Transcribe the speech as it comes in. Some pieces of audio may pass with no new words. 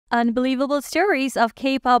Unbelievable stories of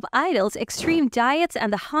K-pop idols, extreme diets,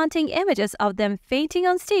 and the haunting images of them fainting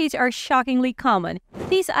on stage are shockingly common.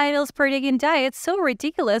 These idols partake in diets so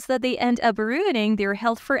ridiculous that they end up ruining their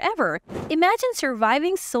health forever. Imagine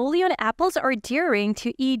surviving solely on apples or daring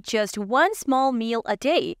to eat just one small meal a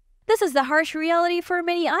day. This is the harsh reality for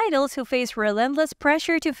many idols who face relentless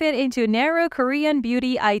pressure to fit into narrow Korean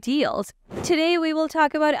beauty ideals. Today, we will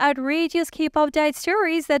talk about outrageous K-pop diet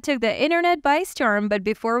stories that took the internet by storm. But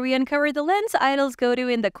before we uncover the lens idols go to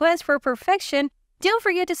in the quest for perfection, don't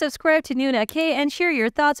forget to subscribe to Noona-K and share your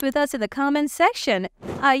thoughts with us in the comments section.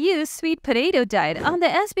 IU's sweet potato diet. On the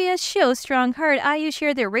SBS show Strong Heart, IU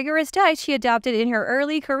shared the rigorous diet she adopted in her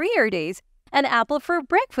early career days. An apple for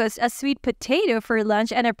breakfast, a sweet potato for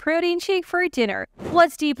lunch, and a protein shake for dinner.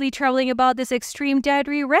 What's deeply troubling about this extreme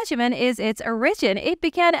dietary regimen is its origin. It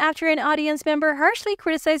began after an audience member harshly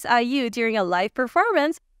criticized IU during a live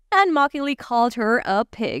performance and mockingly called her a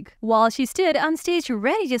pig. While she stood on stage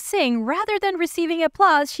ready to sing, rather than receiving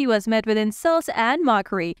applause, she was met with insults and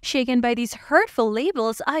mockery. Shaken by these hurtful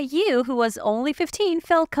labels, IU, who was only 15,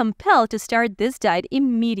 felt compelled to start this diet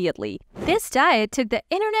immediately. This diet took the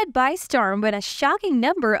internet by storm when a shocking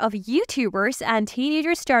number of YouTubers and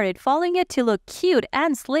teenagers started following it to look cute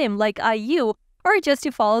and slim like IU, or just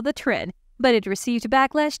to follow the trend. But it received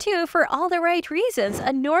backlash too for all the right reasons.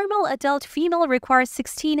 A normal adult female requires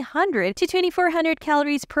 1,600 to 2,400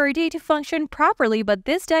 calories per day to function properly, but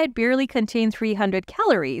this diet barely contains 300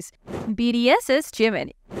 calories. BTS's Jimin.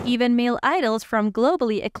 Even male idols from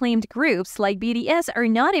globally acclaimed groups like BTS are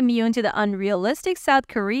not immune to the unrealistic South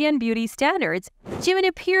Korean beauty standards. Jimin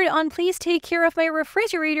appeared on Please Take Care of My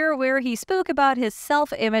Refrigerator, where he spoke about his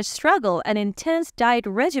self-image struggle and intense diet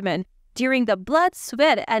regimen during the blood,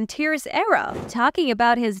 sweat, and tears era. Talking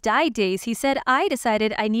about his diet days, he said, "I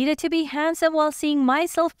decided I needed to be handsome while seeing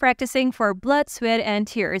myself practicing for blood, sweat, and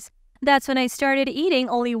tears. That's when I started eating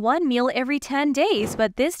only one meal every 10 days,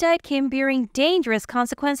 but this diet came bearing dangerous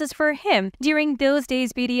consequences for him. During those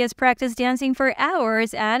days, BTS practiced dancing for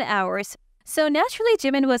hours and hours. So naturally,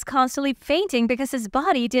 Jimin was constantly fainting because his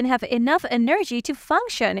body didn't have enough energy to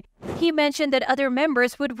function. He mentioned that other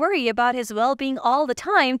members would worry about his well-being all the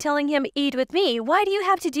time, telling him, 'Eat with me, why do you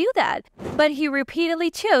have to do that?' But he repeatedly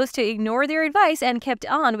chose to ignore their advice and kept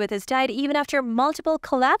on with his diet even after multiple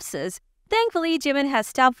collapses. Thankfully, Jimin has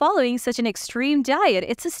stopped following such an extreme diet.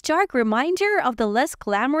 It's a stark reminder of the less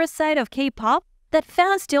glamorous side of K-pop that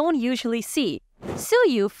fans don't usually see."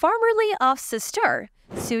 Suyu, formerly of Sister.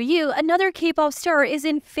 Suyu, another K-pop star, is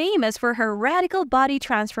infamous for her radical body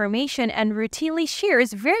transformation and routinely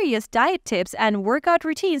shares various diet tips and workout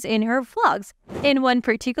routines in her vlogs. In one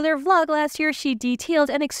particular vlog last year, she detailed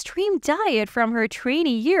an extreme diet from her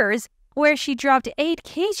trainee years, where she dropped 8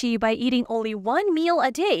 kg by eating only one meal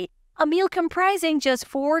a day. A meal comprising just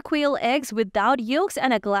 4 quail eggs without yolks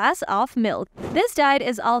and a glass of milk. This diet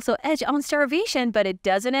is also edged on starvation, but it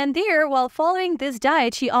doesn't end there. While following this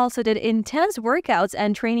diet, she also did intense workouts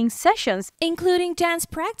and training sessions, including dance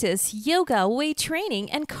practice, yoga, weight training,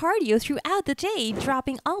 and cardio throughout the day,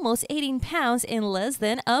 dropping almost 18 pounds in less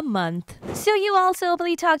than a month. Suyu also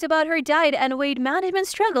openly talked about her diet and weight management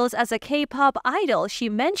struggles as a K-pop idol. She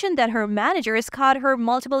mentioned that her managers caught her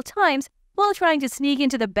multiple times while trying to sneak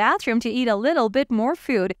into the bathroom to eat a little bit more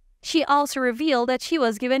food. She also revealed that she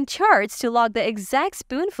was given charts to log the exact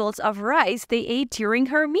spoonfuls of rice they ate during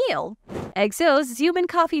her meal. EXO's Zoom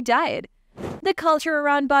Coffee Diet. The culture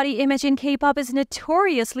around body image in K-pop is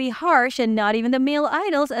notoriously harsh, and not even the male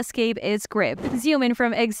idols escape its grip. Zoom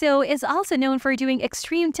from EXO is also known for doing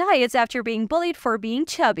extreme diets after being bullied for being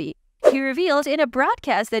chubby. He revealed in a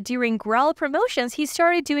broadcast that during Growl promotions, he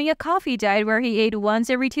started doing a coffee diet where he ate once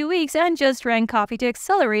every 2 weeks and just drank coffee to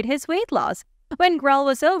accelerate his weight loss. When Growl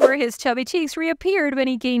was over, his chubby cheeks reappeared when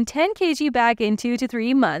he gained 10 kg back in 2 to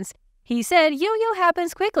 3 months. He said, "Yo-yo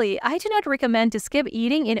happens quickly. I do not recommend to skip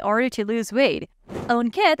eating in order to lose weight."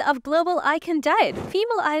 Eun-Kit of Global Icon Diet.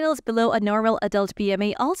 Female idols below a normal adult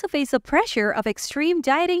BMI also face the pressure of extreme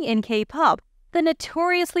dieting in K-pop. The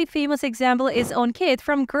notoriously famous example is Eun-Kit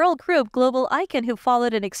from girl group Global Icon, who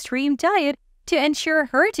followed an extreme diet to ensure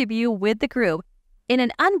her debut with the group. In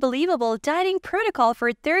an unbelievable dieting protocol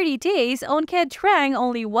for 30 days, Eun-Kit drank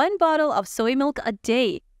only 1 bottle of soy milk a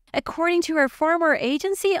day. According to her former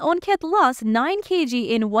agency, Noona-K lost 9 kg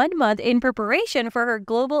in 1 month in preparation for her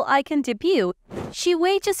global icon debut. She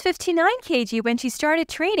weighed just 59 kg when she started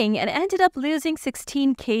training and ended up losing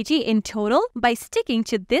 16 kg in total by sticking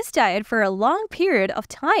to this diet for a long period of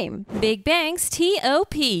time. Big Bang's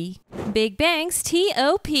T.O.P. Big Bang's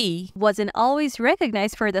T.O.P. wasn't always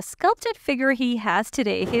recognized for the sculpted figure he has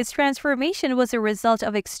today. His transformation was a result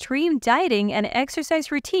of extreme dieting and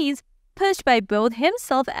exercise routines pushed by both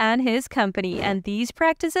himself and his company, and these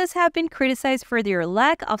practices have been criticized for their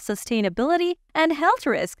lack of sustainability and health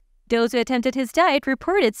risk. Those who attempted his diet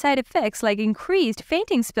reported side effects like increased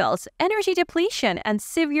fainting spells, energy depletion, and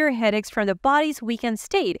severe headaches from the body's weakened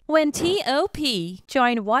state. When T.O.P.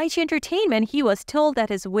 joined YG Entertainment, he was told that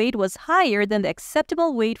his weight was higher than the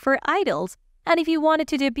acceptable weight for idols, and if he wanted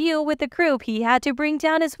to debut with the group, he had to bring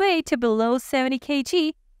down his weight to below 70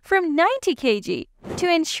 kg from 90 kg. To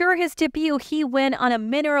ensure his debut, he went on a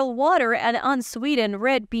mineral water and unsweetened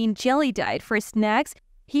red bean jelly diet. For snacks,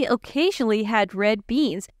 he occasionally had red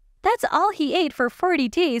beans. That's all he ate for 40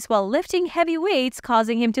 days while lifting heavy weights,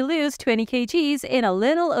 causing him to lose 20 kgs in a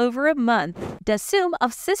little over a month. Dasum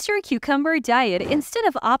of Sister Cucumber Diet. Instead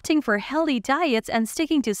of opting for healthy diets and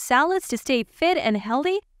sticking to salads to stay fit and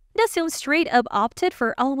healthy, Dasum straight up opted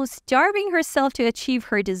for almost starving herself to achieve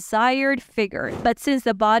her desired figure. But since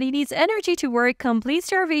the body needs energy to work, complete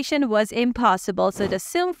starvation was impossible, so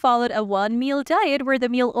Dasum followed a one-meal diet where the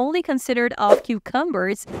meal only consisted of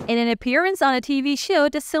cucumbers. In an appearance on a TV show,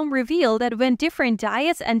 Dasum revealed that when different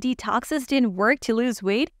diets and detoxes didn't work to lose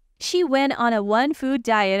weight, she went on a one-food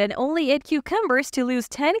diet and only ate cucumbers to lose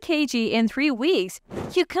 10 kg in 3 weeks.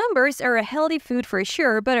 Cucumbers are a healthy food for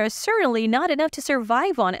sure, but are certainly not enough to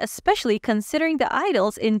survive on, especially considering the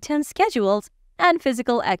idol's intense schedules and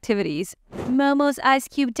physical activities. Momo's Ice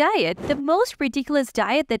Cube Diet. The most ridiculous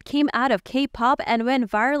diet that came out of K-pop and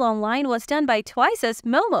went viral online was done by Twice's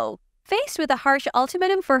Momo. Faced with a harsh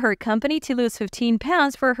ultimatum for her company to lose 15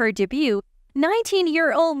 pounds for her debut,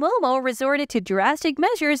 19-year-old Momo resorted to drastic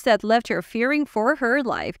measures that left her fearing for her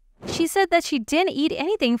life. She said that she didn't eat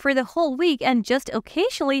anything for the whole week and just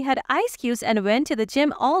occasionally had ice cubes and went to the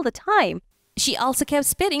gym all the time. She also kept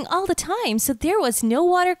spitting all the time, so there was no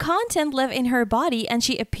water content left in her body and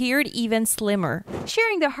she appeared even slimmer.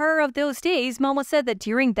 Sharing the horror of those days, Momo said that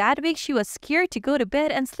during that week she was scared to go to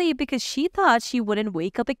bed and sleep because she thought she wouldn't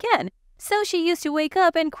wake up again. So she used to wake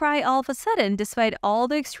up and cry all of a sudden. Despite all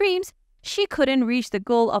the extremes, she couldn't reach the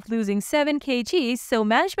goal of losing 7 kg, so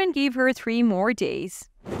management gave her 3 more days.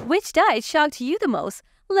 Which diet shocked you the most?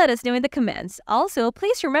 Let us know in the comments. Also,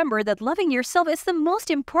 please remember that loving yourself is the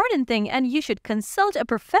most important thing and you should consult a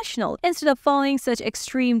professional instead of following such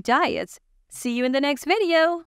extreme diets. See you in the next video!